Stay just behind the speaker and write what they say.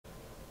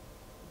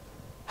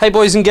Hey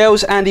boys and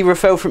girls, Andy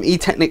Rafael from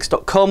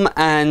eTechnics.com,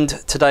 and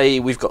today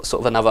we've got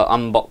sort of another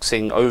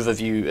unboxing,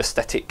 overview,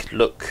 aesthetic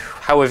look,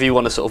 however you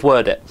want to sort of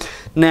word it.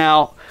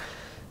 Now,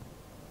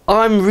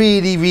 I'm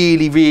really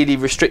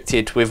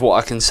restricted with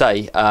what I can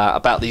say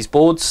about these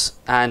boards,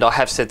 and I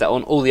have said that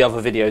on all the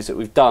other videos that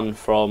we've done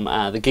from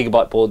the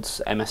Gigabit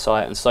boards,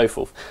 MSI and so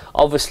forth.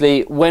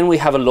 Obviously, when we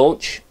have a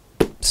launch,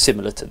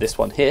 similar to this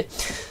one here,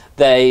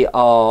 they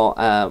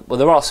are, well,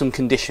 there are some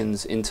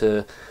conditions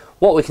into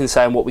what we can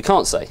say and what we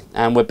can't say,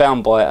 and we're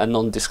bound by a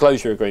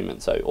non-disclosure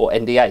agreement, or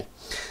NDA.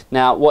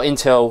 Now, what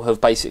Intel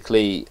have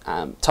basically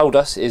told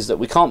us is that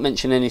we can't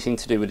mention anything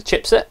to do with the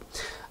chipset,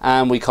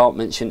 and we can't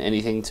mention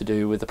anything to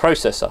do with the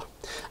processor,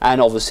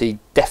 and obviously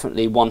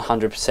definitely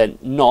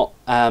 100% not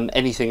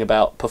anything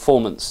about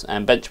performance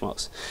and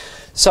benchmarks.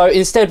 So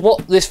instead,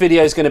 what this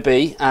video is going to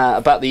be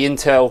about the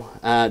Intel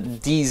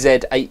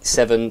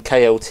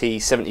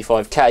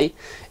DZ87KLT-75K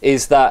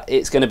is that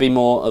it's going to be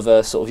more of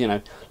a sort of, you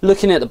know,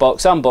 looking at the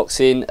box,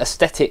 unboxing,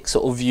 aesthetic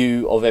sort of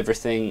view of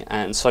everything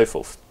and so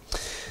forth.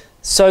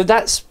 So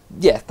that's,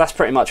 yeah, that's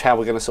pretty much how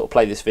we're going to sort of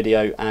play this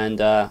video, and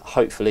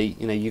hopefully,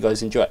 you know, you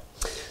guys enjoy it.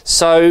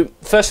 So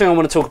first thing I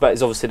want to talk about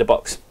is obviously the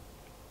box.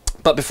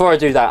 But before I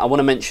do that, I want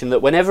to mention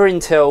that whenever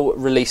Intel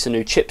release a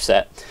new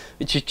chipset,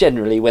 which is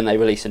generally when they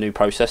release a new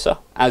processor,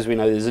 as we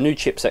know there's a new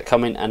chipset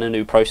coming and a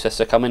new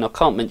processor coming. I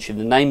can't mention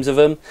the names of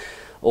them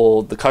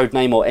or the code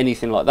name or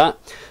anything like that,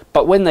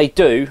 but when they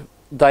do,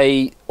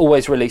 they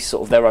always release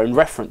sort of their own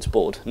reference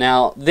board.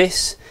 Now,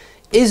 this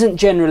isn't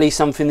generally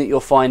something that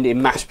you'll find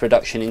in mass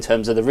production in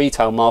terms of the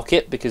retail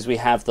market, because we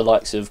have the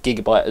likes of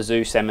Gigabit,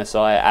 Asus,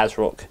 MSI,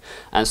 ASRock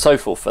and so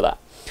forth for that.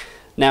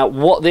 Now,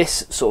 what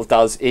this sort of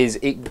does is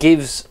it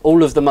gives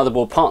all of the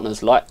motherboard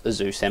partners like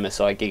Asus,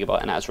 MSI,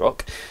 Gigabit and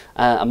ASRock,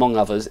 among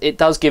others, it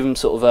does give them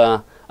sort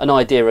of an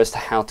idea as to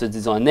how to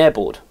design their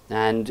board,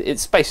 and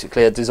it's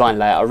basically a design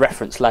layout, a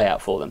reference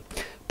layout for them.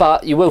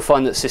 But you will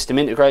find that system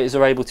integrators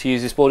are able to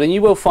use this board, and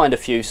you will find a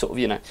few sort of,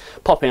 you know,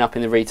 popping up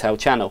in the retail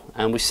channel,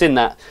 and we've seen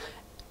that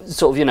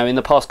sort of, you know, in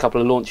the past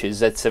couple of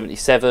launches.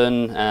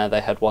 Z77,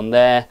 they had one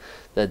there,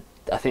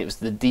 I think it was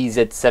the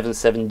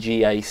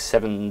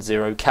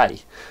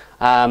DZ87KLT-75K.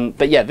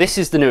 But yeah, this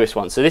is the newest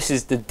one. So this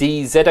is the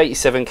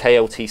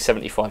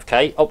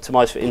DZ87KLT-75K,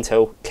 optimized for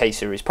Intel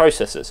K-series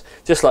processors,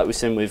 just like we've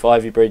seen with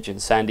Ivy Bridge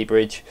and Sandy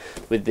Bridge,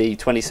 with the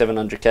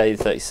 2700K,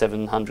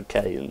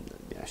 3700K, and,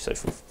 you know, so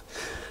forth.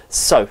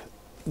 So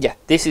yeah,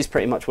 this is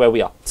pretty much where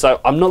we are. So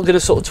I'm not going to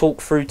sort of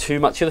talk through too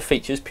much of the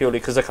features, purely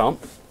because I can't.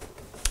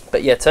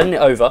 But yeah, turning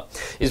it over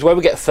is where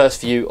we get a first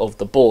view of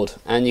the board,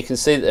 and you can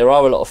see that there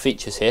are a lot of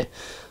features here.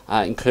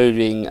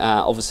 Including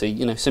obviously,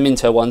 you know, some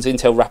Intel ones,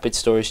 Intel rapid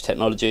storage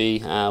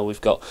technology. We've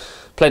got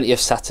plenty of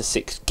SATA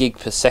 6 gig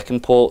per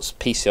second ports,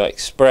 PCI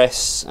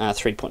Express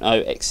 3.0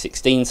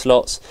 x16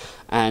 slots,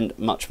 and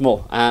much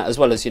more, as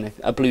well as, you know,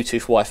 a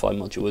Bluetooth Wi-Fi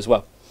module as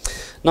well.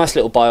 Nice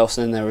little BIOS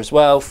in there as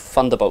well,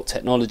 Thunderbolt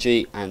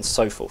technology and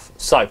so forth.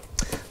 So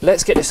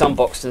let's get this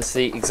unboxed and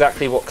see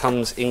exactly what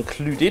comes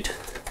included.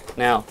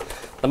 Now,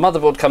 the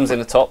motherboard comes in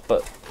the top,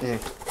 but yeah,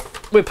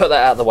 we'll put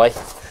that out of the way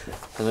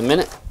for the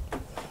minute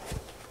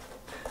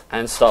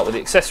and start with the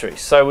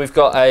accessories. So we've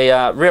got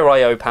a rear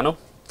I/O panel.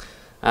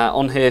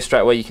 On here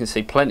straight away you can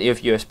see plenty of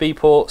USB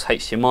ports,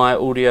 HDMI,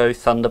 audio,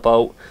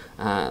 Thunderbolt,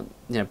 you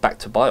know, back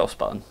to BIOS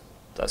button.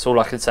 That's all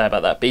I can say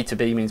about that.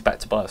 B2B means back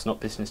to BIOS,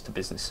 not business to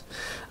business.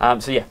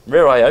 So yeah,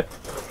 rear I/O.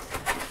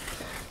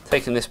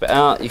 Taking this bit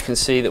out, you can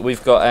see that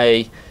we've got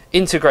a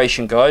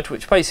integration guide,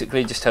 which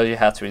basically just tells you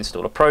how to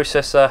install a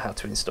processor, how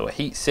to install a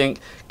heatsink,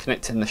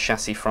 connecting the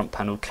chassis front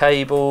panel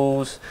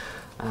cables.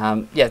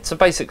 Yeah, so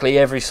basically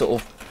every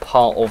sort of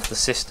part of the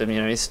system,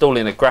 you know,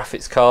 installing a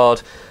graphics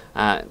card,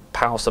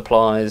 power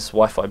supplies,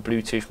 Wi-Fi,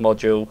 Bluetooth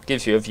module,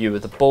 gives you a view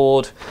of the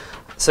board.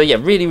 So yeah,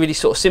 really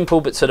sort of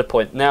simple but to the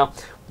point. Now,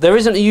 there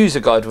isn't a user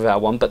guide with our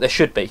one, but there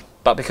should be.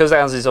 But because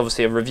ours is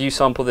obviously a review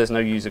sample, there's no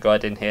user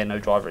guide in here, no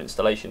driver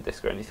installation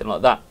disc or anything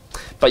like that.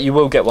 But you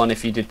will get one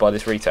if you did buy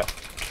this retail.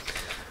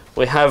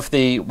 We have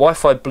the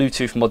Wi-Fi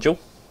Bluetooth module.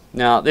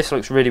 Now, this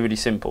looks really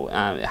simple.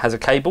 It has a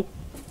cable.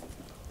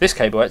 This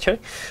cable actually,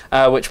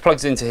 which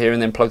plugs into here and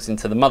then plugs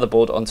into the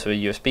motherboard onto a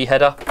USB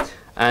header,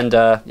 and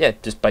yeah,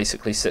 just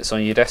basically sits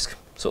on your desk,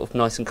 sort of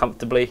nice and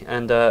comfortably,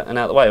 and out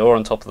of the way, or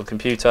on top of the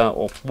computer,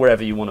 or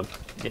wherever you want to,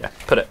 yeah,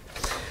 put it.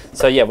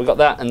 So yeah, we've got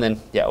that, and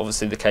then yeah,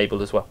 obviously the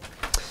cable as well.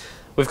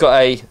 We've got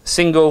a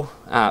single,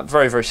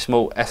 very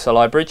small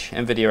SLI bridge,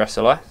 NVIDIA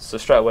SLI. So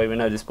straight away we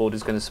know this board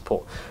is going to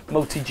support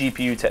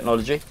multi-GPU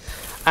technology.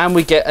 And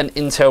we get an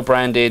Intel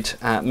branded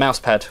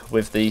mousepad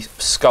with the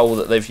skull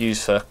that they've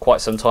used for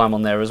quite some time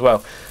on there as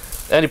well.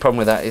 The only problem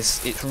with that is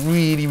it's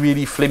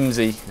really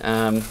flimsy.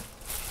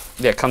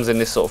 Yeah, it comes in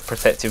this sort of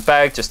protective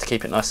bag just to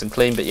keep it nice and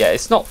clean. But yeah,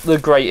 it's not the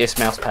greatest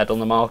mousepad on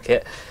the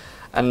market.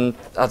 And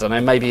I don't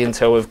know, maybe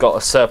Intel have got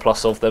a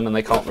surplus of them and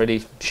they can't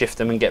really shift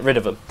them and get rid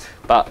of them.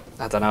 But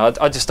I don't know,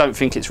 I just don't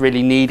think it's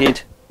really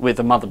needed with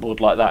a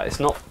motherboard like that. It's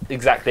not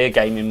exactly a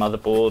gaming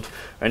motherboard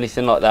or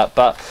anything like that,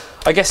 but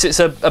I guess it's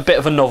a bit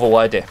of a novel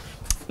idea.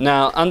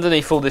 Now,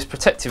 underneath all this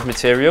protective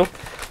material,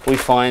 we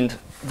find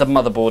the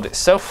motherboard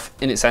itself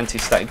in its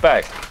anti-static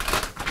bag.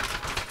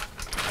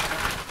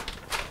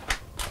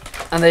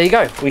 And there you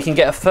go, we can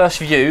get a first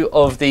view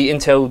of the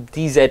Intel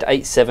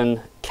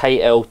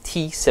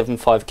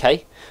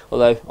DZ87KLT-75K,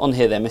 although on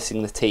here they're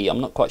missing the T.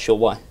 I'm not quite sure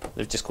why,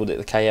 they've just called it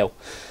the KL.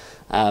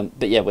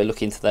 But yeah, we'll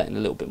look into that in a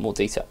little bit more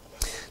detail.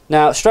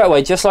 Now, straight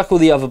away, just like all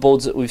the other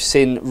boards that we've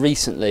seen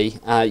recently,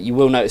 you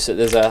will notice that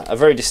there's a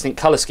very distinct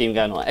colour scheme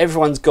going on.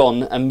 Everyone's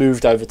gone and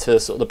moved over to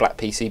sort of the black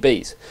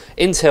PCBs.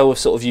 Intel have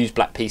sort of used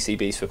black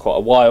PCBs for quite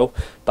a while,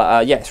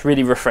 but yeah, it's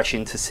really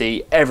refreshing to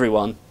see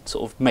everyone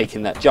sort of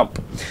making that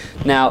jump.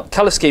 Now,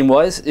 colour scheme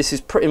wise, this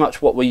is pretty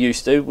much what we're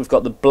used to. We've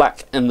got the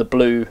black and the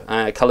blue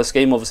colour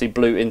scheme, obviously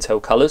blue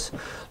Intel colours.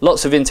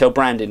 Lots of Intel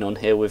branding on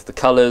here with the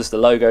colours, the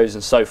logos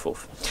and so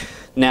forth.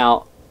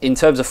 Now, in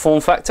terms of form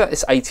factor,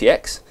 it's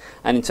ATX.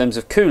 And in terms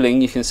of cooling,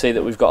 you can see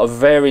that we've got a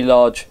very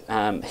large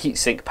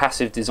heatsink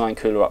passive design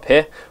cooler up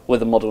here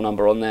with a model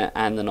number on there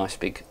and the nice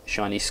big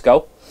shiny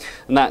skull.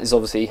 And that is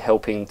obviously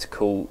helping to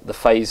cool the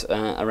phase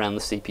around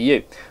the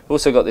CPU. We've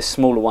also got this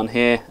smaller one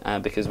here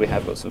because we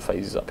have got some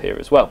phases up here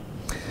as well.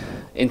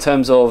 In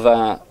terms of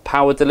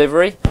power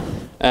delivery,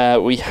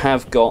 we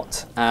have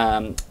got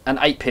an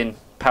 8-pin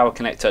power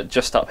connector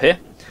just up here.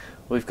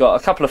 We've got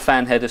a couple of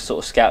fan headers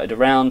sort of scouted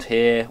around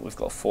here. We've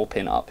got a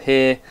 4-pin up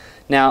here.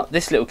 Now,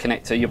 this little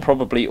connector, you're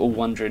probably all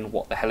wondering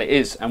what the hell it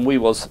is, and we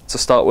was to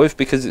start with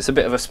because it's a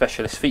bit of a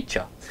specialist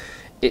feature.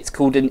 It's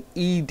called an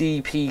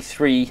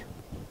EDP3,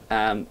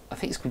 I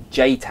think it's called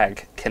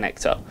JTAG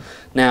connector.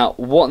 Now,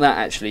 what that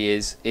actually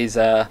is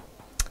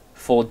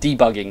for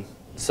debugging.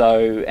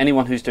 So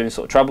anyone who's doing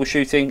sort of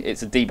troubleshooting,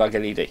 it's a debug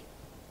LED,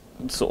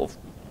 sort of,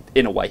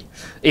 in a way.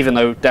 Even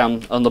though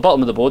down on the bottom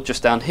of the board,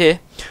 just down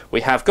here,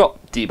 we have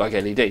got debug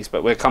LEDs,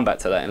 but we'll come back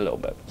to that in a little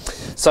bit.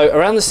 So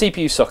around the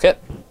CPU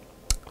socket,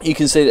 you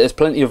can see that there's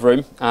plenty of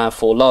room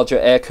for larger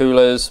air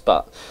coolers,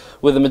 but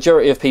with the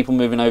majority of people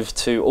moving over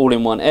to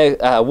all-in-one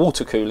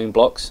water cooling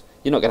blocks,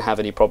 you're not going to have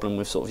any problem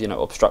with sort of, you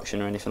know,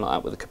 obstruction or anything like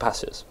that with the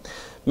capacitors.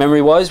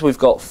 Memory-wise, we've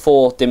got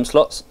 4 DIMM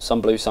slots, some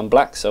blue, some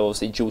black, so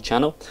obviously dual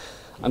channel.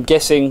 I'm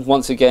guessing,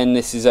 once again,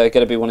 this is going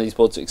to be one of these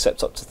boards that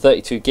accepts up to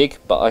 32 gig,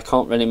 but I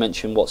can't really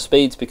mention what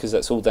speeds because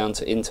that's all down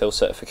to Intel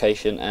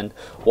certification and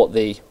what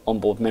the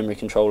onboard memory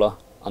controller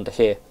under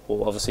here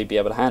will obviously be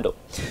able to handle.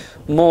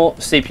 More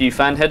CPU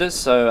fan headers,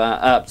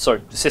 so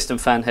sorry, system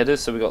fan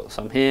headers, so we've got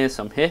some here,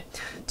 some here.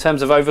 In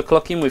terms of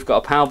overclocking, we've got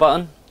a power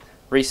button,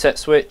 reset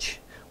switch,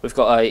 we've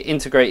got a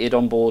integrated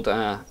onboard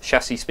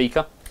chassis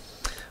speaker,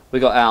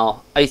 we've got our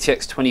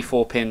ATX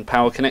 24-pin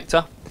power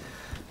connector,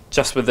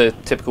 just with the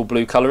typical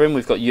blue colouring.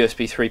 We've got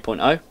USB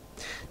 3.0.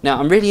 Now,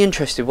 I'm really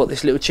interested what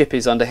this little chip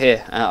is under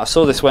here. I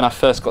saw this when I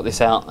first got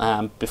this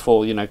out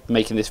before, you know,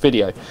 making this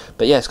video.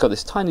 But yeah, it's got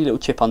this tiny little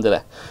chip under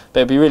there. But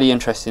it'd be really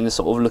interesting to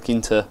sort of look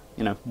into,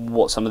 you know,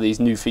 what some of these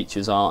new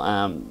features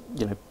are.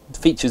 You know,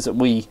 features that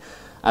we,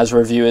 as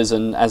reviewers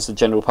and as the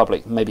general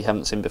public, maybe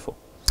haven't seen before.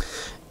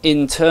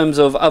 In terms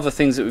of other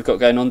things that we've got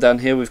going on down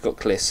here, we've got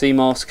clear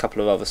CMOS, a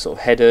couple of other sort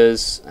of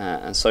headers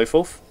and so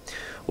forth.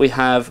 We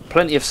have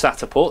plenty of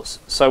SATA ports,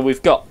 so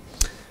we've got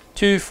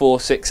 2, 4,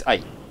 6,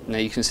 8. Now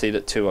you can see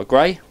that 2 are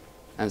grey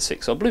and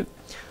 6 are blue.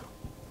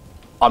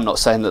 I'm not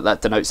saying that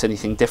that denotes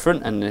anything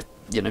different, and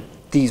you know,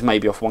 these may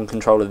be off one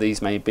controller,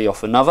 these may be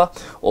off another,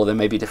 or there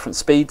may be different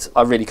speeds.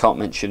 I really can't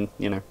mention,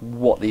 you know,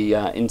 what the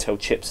Intel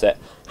chipset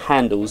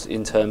handles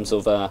in terms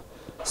of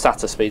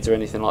SATA speeds or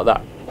anything like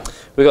that.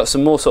 We've got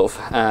some more sort of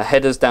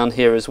headers down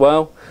here as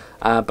well.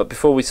 But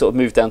before we sort of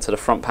move down to the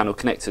front panel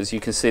connectors, you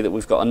can see that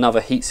we've got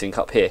another heatsink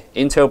up here.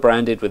 Intel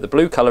branded with the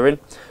blue colouring,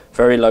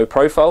 very low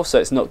profile,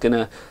 so it's not going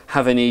to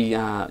have any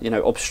you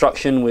know,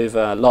 obstruction with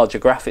larger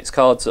graphics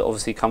cards that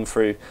obviously come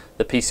through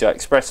the PCI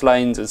Express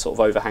lanes and sort of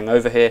overhang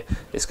over here.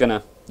 It's going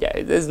to,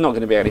 yeah, there's not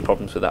going to be any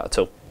problems with that at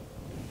all.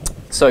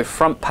 So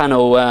front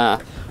panel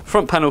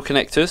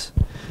connectors,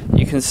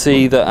 you can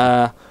see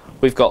that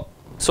we've got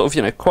sort of,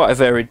 you know, quite a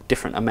very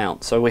different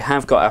amount. So we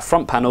have got our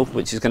front panel,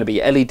 which is going to be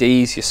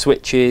LEDs, your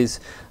switches,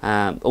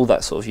 all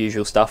that sort of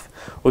usual stuff.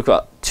 We've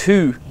got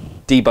 2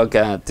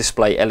 debug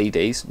display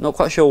LEDs. Not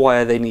quite sure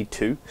why they need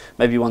 2.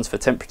 Maybe one's for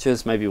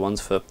temperatures, maybe one's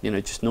for, you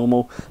know, just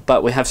normal.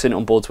 But we have seen it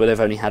on boards where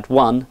they've only had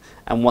 1,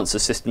 and once the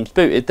system's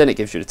booted, then it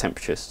gives you the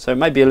temperatures. So it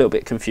may be a little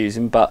bit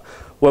confusing, but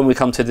when we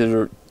come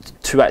to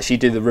actually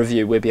do the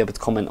review, we'll be able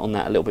to comment on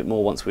that a little bit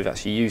more once we've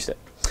actually used it.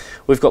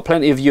 We've got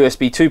plenty of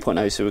USB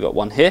 2.0, so we've got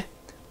one here,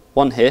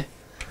 one here,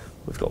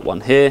 we've got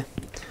one here,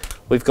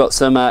 we've got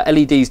some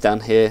LEDs down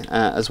here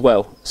as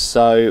well.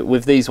 So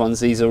with these ones,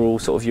 these are all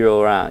sort of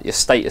your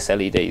status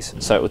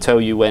LEDs, so it will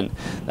tell you when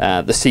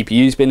the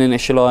CPU's been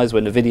initialized,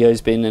 when the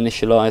video's been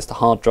initialized, the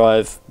hard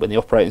drive, when the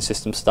operating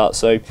system starts.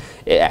 So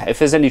yeah, if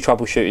there's any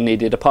troubleshooting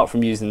needed apart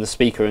from using the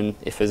speaker, and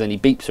if there's any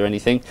beeps or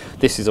anything,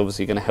 this is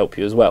obviously going to help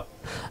you as well.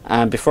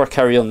 And before I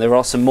carry on, there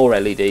are some more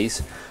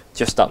LEDs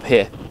just up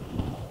here.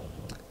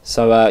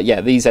 So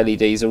yeah, these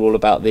LEDs are all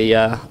about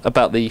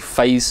the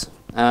phase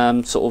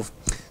sort of.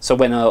 So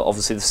when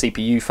obviously the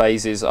CPU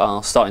phases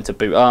are starting to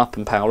boot up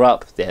and power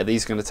up, yeah,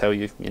 these are going to tell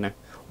you, you know,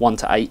 1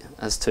 to 8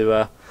 as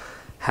to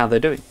how they're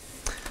doing.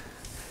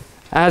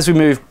 As we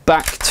move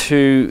back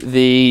to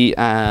the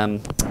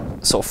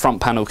sort of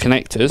front panel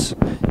connectors,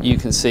 you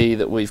can see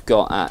that we've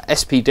got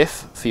SP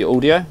diff for your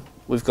audio.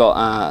 We've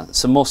got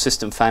some more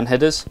system fan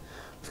headers.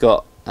 We've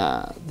got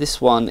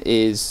this one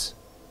is,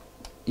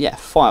 yeah,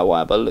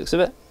 Firewire by the looks of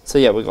it. So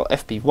yeah, we've got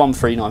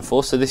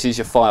FP1394, so this is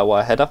your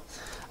Firewire header.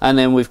 And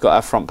then we've got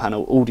our front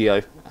panel audio,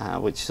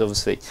 which is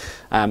obviously,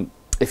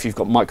 if you've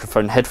got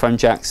microphone headphone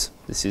jacks,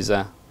 this is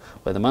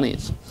where the money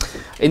is.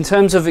 In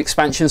terms of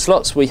expansion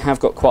slots, we have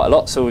got quite a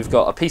lot. So we've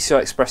got a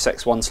PCI Express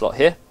X1 slot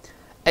here,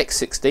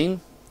 X16,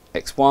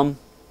 X1,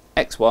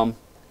 X1,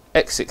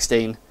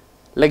 X16,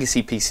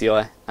 legacy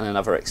PCI, and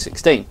another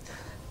X16.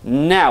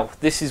 Now,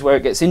 this is where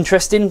it gets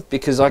interesting,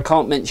 because I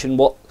can't mention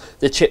what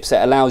the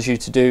chipset allows you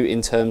to do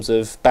in terms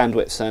of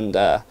bandwidths and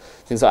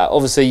things like that.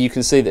 Obviously, you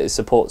can see that it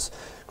supports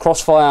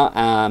Crossfire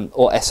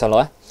or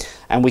SLI,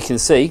 and we can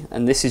see,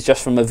 and this is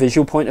just from a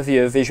visual point of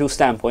view, a visual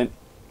standpoint,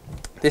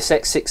 this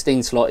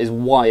X16 slot is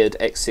wired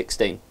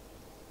X16.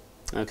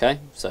 Okay,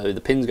 so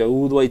the pins go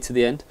all the way to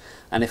the end,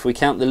 and if we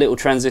count the little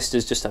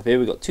transistors just up here,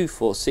 we've got 2,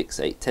 4, 6,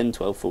 8, 10,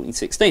 12, 14,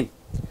 16.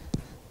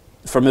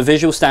 From a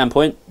visual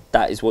standpoint,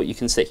 that is what you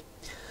can see.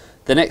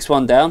 The next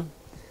one down,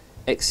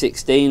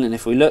 X16, and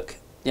if we look,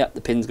 yep,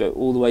 the pins go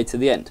all the way to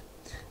the end.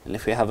 And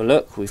if we have a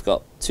look, we've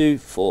got 2,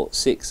 4,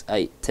 6,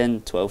 8,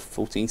 10, 12,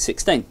 14,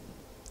 16.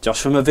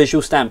 Just from a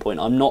visual standpoint,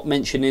 I'm not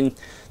mentioning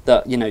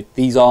that, you know,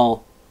 these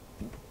are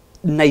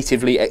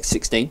natively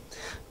X16.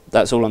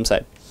 That's all I'm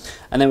saying.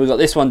 And then we've got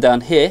this one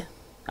down here.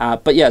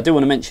 But yeah, I do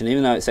want to mention,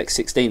 even though it's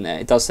X16 there,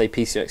 it does say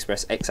PCI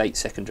Express X8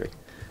 secondary.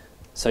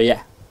 So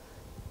yeah,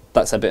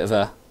 that's a bit of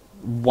a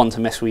one to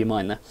mess with your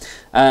mind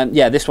there.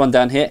 Yeah, this one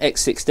down here,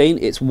 X16,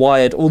 it's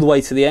wired all the way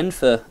to the end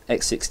for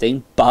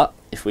X16, but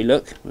if we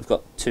look, we've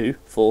got 2,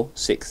 4,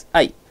 6,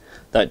 8.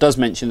 Though it does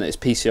mention that it's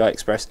PCI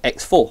Express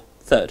X4,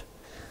 third.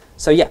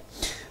 So yeah,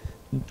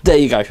 there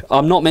you go.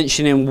 I'm not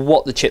mentioning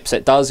what the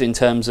chipset does in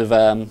terms of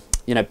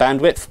you know,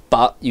 bandwidth,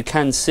 but you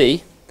can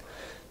see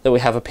that we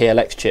have a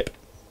PLX chip.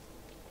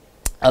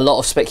 A lot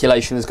of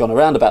speculation has gone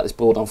around about this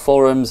board on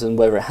forums and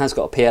whether it has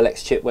got a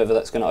PLX chip, whether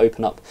that's going to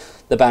open up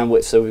the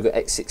bandwidth. So we've got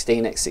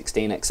X16,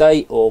 X16,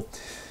 X8 or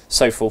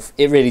so forth.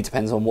 It really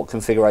depends on what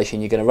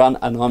configuration you're going to run,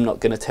 and I'm not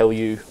going to tell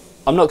you,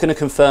 I'm not going to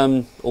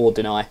confirm or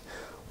deny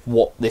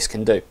what this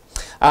can do.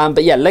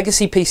 But yeah,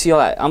 legacy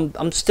PCI,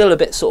 I'm still a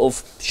bit sort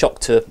of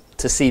shocked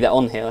to see that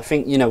on here. I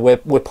think, you know,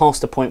 we're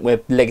past the point where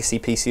legacy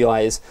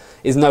PCI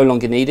is no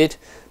longer needed,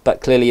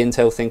 but clearly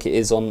Intel think it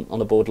is on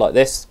a board like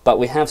this. But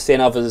we have seen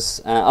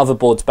other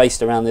boards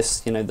based around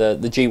this, you know, the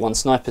G1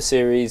 Sniper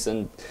series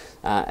and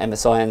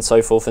MSI and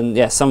so forth, and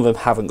yeah, some of them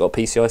haven't got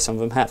PCI, some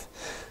of them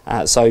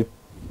have. So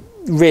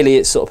really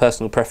it's sort of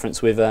personal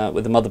preference with the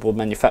motherboard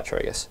manufacturer,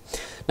 I guess.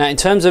 Now in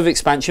terms of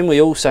expansion,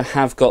 we also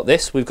have got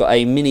this. We've got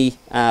a mini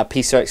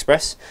PCI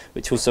Express,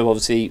 which also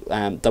obviously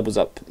doubles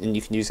up, and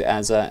you can use it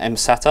as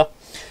mSATA.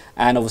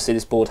 And obviously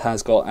this board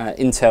has got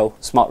Intel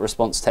Smart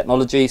Response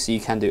technology, so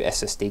you can do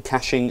SSD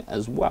caching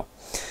as well.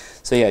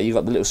 So yeah, you've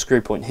got the little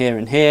screw point here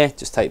and here,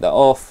 just take that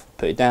off,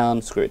 put it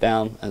down, screw it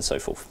down, and so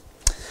forth.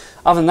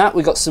 Other than that,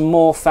 we've got some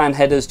more fan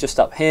headers just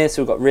up here,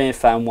 so we've got rear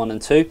fan 1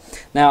 and 2.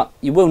 Now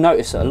you will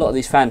notice that a lot of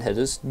these fan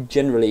headers,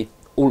 generally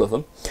all of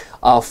them,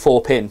 are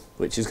 4-pin,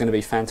 which is going to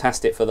be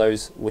fantastic for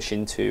those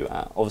wishing to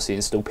obviously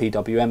install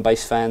PWM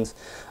based fans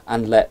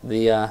and let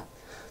the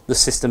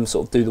system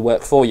sort of do the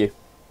work for you.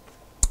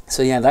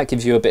 So yeah, that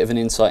gives you a bit of an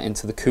insight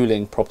into the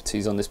cooling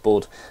properties on this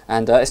board.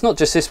 And it's not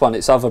just this one,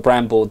 it's other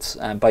brand boards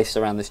based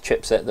around this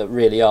chipset that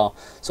really are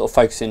sort of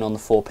focusing on the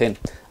 4-pin.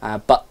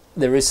 But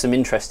there is some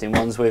interesting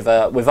ones with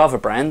other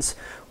brands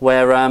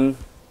where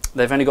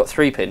they've only got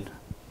 3-pin,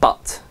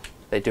 but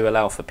they do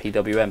allow for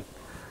PWM.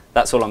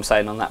 That's all I'm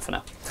saying on that for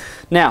now.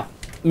 Now,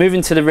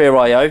 moving to the rear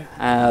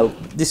I/O,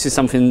 this is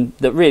something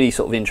that really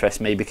sort of interests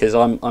me because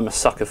I'm a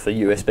sucker for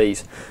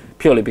USBs,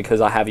 purely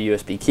because I have a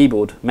USB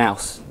keyboard,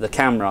 mouse, the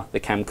camera, the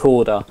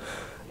camcorder,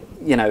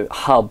 you know,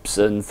 hubs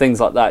and things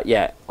like that.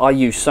 Yeah, I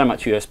use so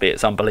much USB,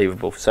 it's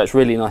unbelievable. So it's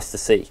really nice to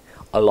see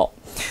a lot.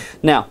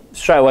 Now,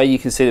 straight away you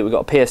can see that we've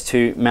got a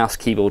PS2 mouse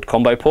keyboard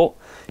combo port,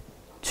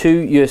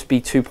 2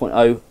 USB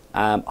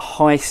 2.0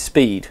 high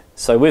speed.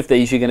 So with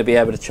these you're going to be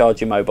able to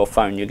charge your mobile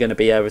phone. You're going to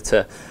be able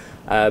to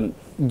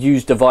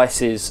use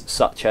devices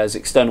such as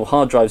external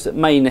hard drives that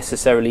may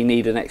necessarily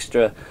need an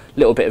extra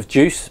little bit of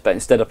juice, but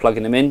instead of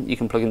plugging them in, you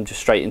can plug them just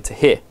straight into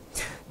here.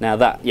 Now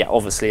that, yeah,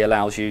 obviously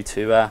allows you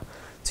to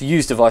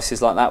use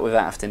devices like that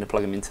without having to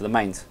plug them into the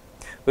mains.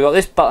 We've got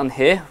this button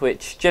here,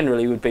 which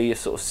generally would be a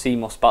sort of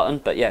CMOS button,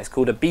 but yeah, it's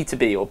called a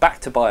B2B or back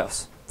to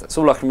BIOS. That's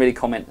all I can really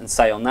comment and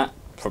say on that.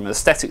 From an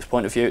aesthetics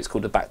point of view, it's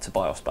called a back to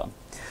BIOS button.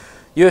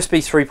 USB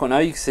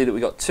 3.0, you can see that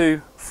we've got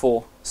 2,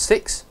 4,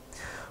 6.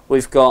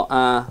 We've got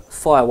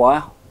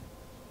Firewire.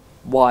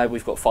 Why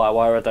we've got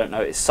Firewire, I don't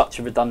know. It's such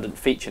a redundant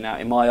feature now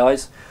in my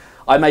eyes.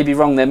 I may be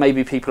wrong, there may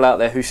be people out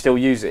there who still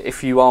use it.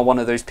 If you are one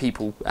of those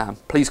people,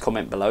 please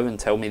comment below and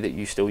tell me that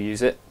you still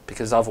use it,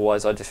 because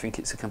otherwise I just think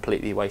it's a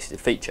completely wasted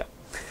feature.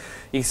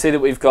 You can see that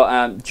we've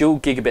got dual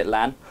Gigabit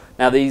Lan.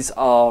 Now these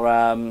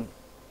are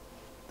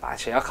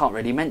Actually, I can't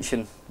really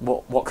mention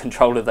what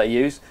controller they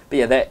use, but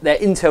yeah, they're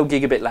Intel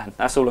Gigabit Lan.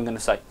 That's all I'm going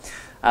to say.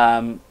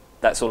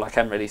 That's all I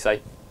can really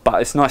say.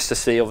 But it's nice to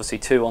see, obviously,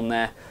 2 on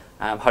there.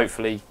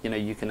 Hopefully, you know,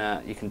 you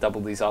can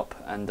double these up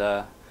and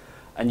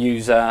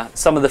use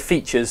some of the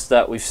features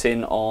that we've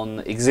seen on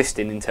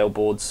existing Intel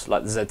boards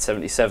like the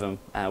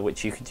Z77,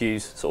 which you could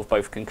use sort of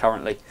both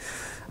concurrently,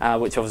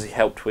 which obviously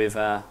helped with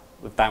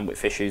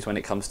bandwidth issues when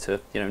it comes to,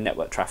 you know,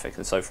 network traffic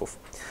and so forth.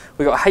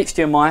 We've got a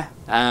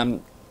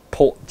HDMI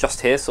port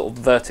just here, sort of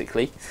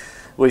vertically.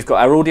 We've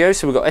got our audio,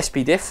 so we've got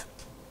SPDIF.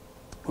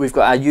 We've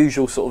got our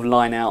usual sort of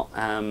line out,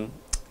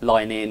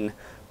 line in,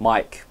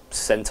 mic,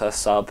 center,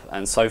 sub,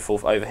 and so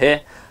forth over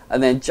here.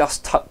 And then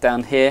just tucked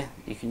down here,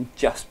 you can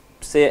just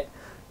see it,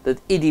 the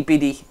itty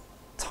bitty,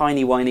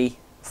 tiny whiny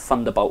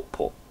Thunderbolt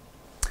port.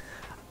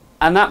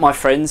 And that, my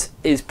friends,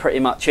 is pretty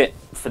much it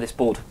for this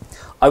board.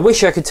 I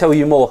wish I could tell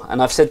you more,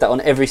 and I've said that on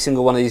every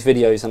single one of these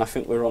videos, and I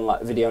think we're on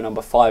like video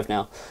number 5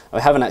 now. I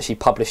haven't actually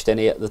published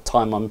any at the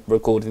time I'm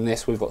recording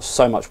this. We've got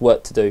so much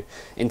work to do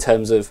in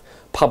terms of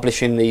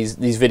publishing these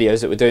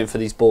videos that we're doing for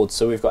these boards.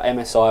 So we've got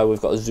MSI, we've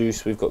got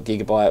Zeus, we've got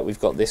Gigabyte, we've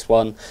got this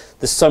one.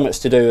 There's so much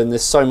to do, and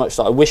there's so much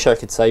that I wish I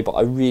could say, but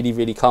I really,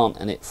 really can't,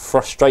 and it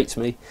frustrates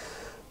me.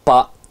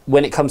 But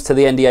when it comes to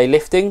the NDA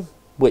lifting,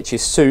 which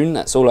is soon,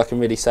 that's all I can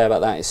really say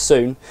about that, is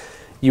soon,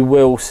 you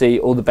will see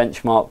all the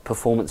benchmark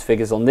performance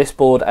figures on this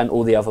board and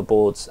all the other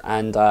boards.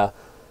 And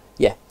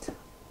yeah,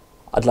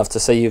 I'd love to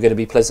say you're going to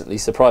be pleasantly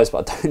surprised,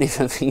 but I don't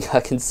even think I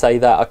can say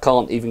that. I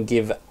can't even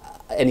give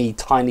any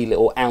tiny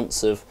little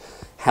ounce of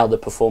how the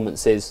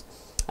performance is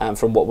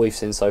from what we've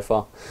seen so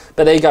far.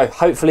 But there you go.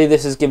 Hopefully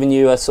this has given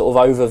you a sort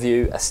of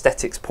overview,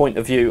 aesthetics point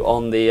of view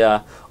on the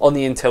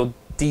Intel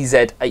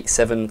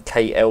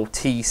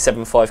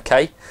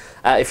DZ87KLT-75K.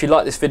 If you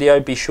like this video,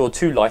 be sure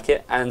to like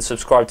it and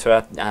subscribe to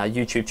our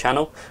YouTube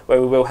channel, where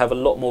we will have a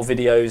lot more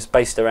videos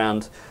based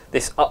around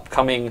this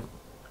upcoming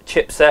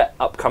chipset,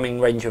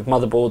 upcoming range of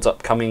motherboards,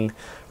 upcoming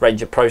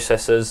range of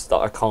processors that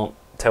I can't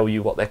tell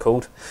you what they're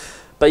called.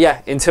 But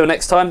yeah, until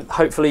next time,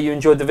 hopefully you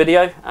enjoyed the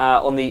video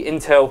on the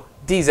Intel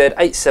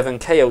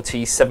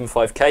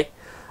DZ87KLT-75K,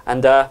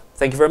 and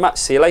thank you very much.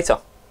 See you later.